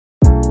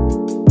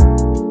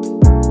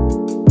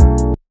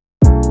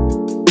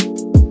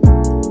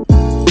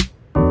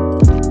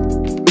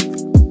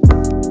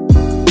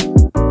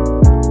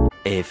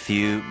A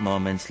few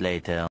moments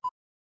later.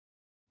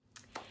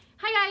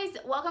 Hi guys,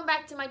 welcome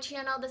back to my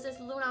channel. This is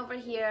Luna over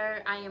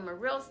here. I am a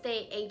real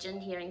estate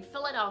agent here in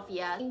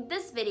Philadelphia. In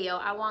this video,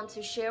 I want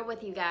to share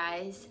with you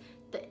guys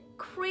the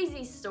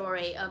crazy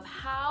story of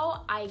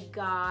how I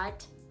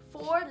got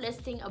 4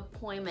 listing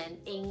appointments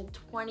in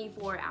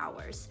 24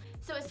 hours.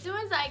 So as soon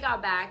as I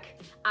got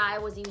back, I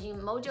was using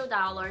Mojo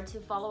Dialer to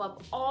follow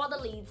up all the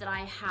leads that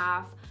I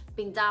have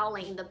been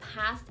dialing in the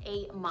past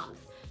 8 months.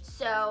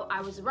 So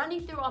I was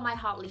running through all my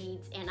hot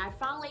leads and I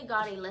finally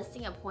got a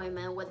listing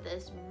appointment with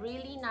this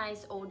really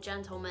nice old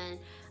gentleman.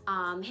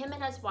 Him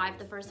and his wife,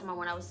 the first time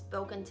when I was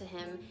spoken to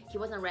him, he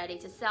wasn't ready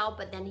to sell,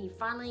 but then he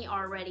finally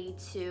are ready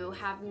to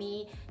have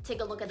me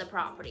take a look at the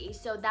property.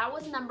 So that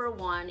was number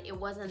 1. It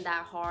wasn't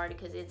that hard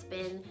because it's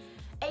been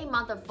a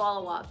month of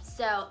follow-up.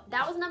 So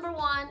that was number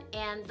 1.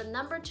 And the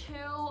number 2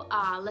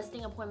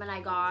 listing appointment I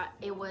got,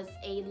 it was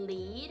a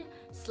lead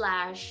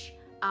slash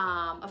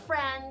a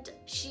friend.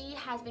 She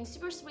has been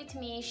super sweet to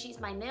me. She's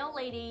my nail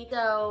lady.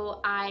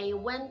 So I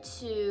went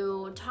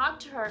to talk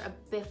to her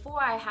before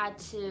I had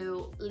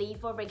to leave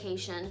for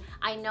vacation.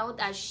 I know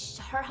that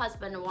her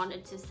husband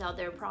wanted to sell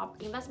their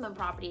investment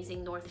properties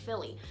in North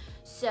Philly.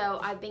 So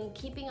I've been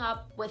keeping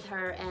up with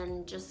her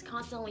and just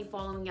constantly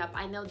following up.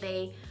 I know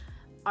they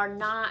are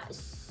not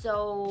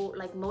so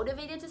like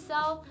motivated to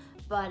sell,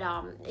 but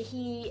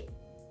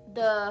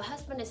the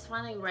husband is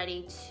finally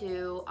ready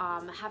to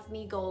have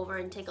me go over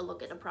and take a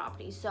look at the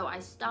property. So I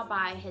stopped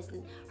by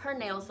her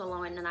nail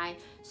salon and I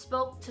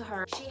spoke to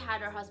her. She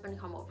had her husband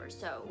come over.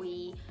 So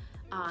we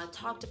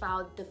talked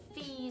about the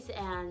fees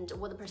and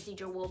what the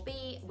procedure will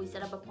be. We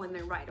set up an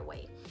appointment right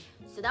away.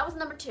 So that was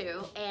number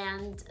 2.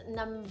 And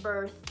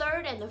number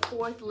 3rd and the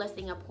 4th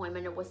listing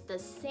appointment, it was the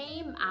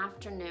same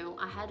afternoon.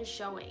 I had a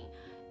showing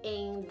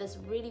in this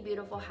really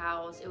beautiful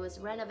house. It was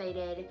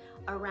renovated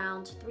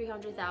around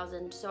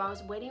 $300,000. So I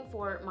was waiting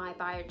for my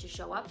buyer to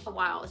show up a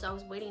while. So I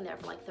was waiting there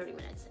for like 30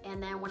 minutes.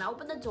 And then when I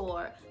opened the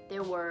door,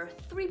 there were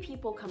 3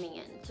 people coming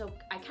in. So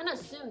I kind of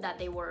assumed that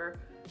they were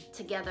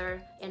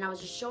together and I was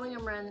just showing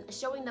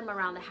them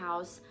around the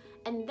house.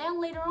 And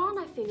then later on,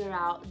 I figured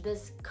out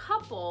this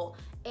couple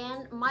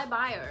and my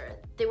buyer,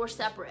 they were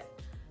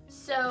separate.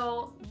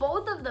 So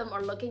both of them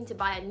are looking to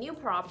buy a new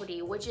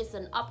property, which is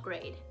an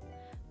upgrade,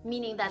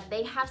 meaning that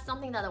they have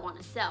something that they want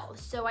to sell.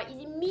 So I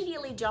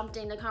immediately jumped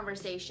in the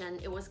conversation.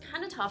 It was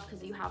kind of tough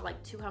because you have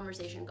like 2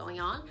 conversations going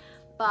on,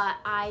 but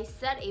I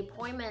set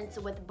appointments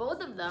with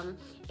both of them,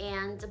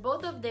 and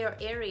both of their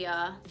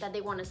area that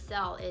they want to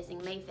sell is in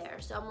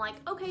Mayfair. So I'm like,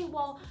 okay,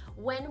 well,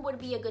 when would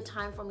be a good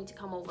time for me to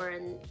come over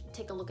and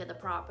take a look at the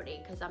property?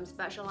 Because I'm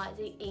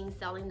specializing in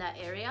selling that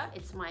area.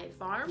 It's my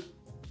farm.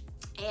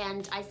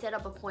 And I set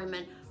up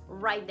appointment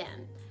right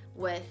then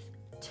with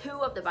 2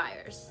 of the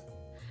buyers.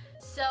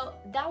 So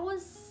that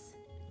was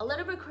a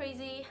little bit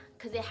crazy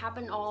because it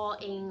happened all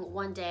in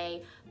one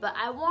day, but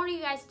I want you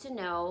guys to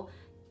know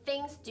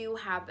things do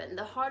happen.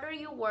 The harder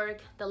you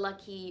work, the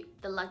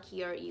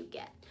luckier you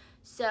get.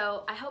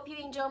 So I hope you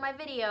enjoy my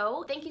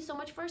video. Thank you so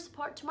much for your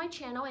support to my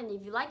channel, and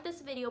if you like this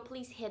video,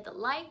 please hit the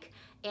like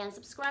and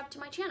subscribe to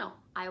my channel.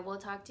 I will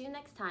talk to you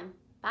next time.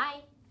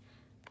 Bye.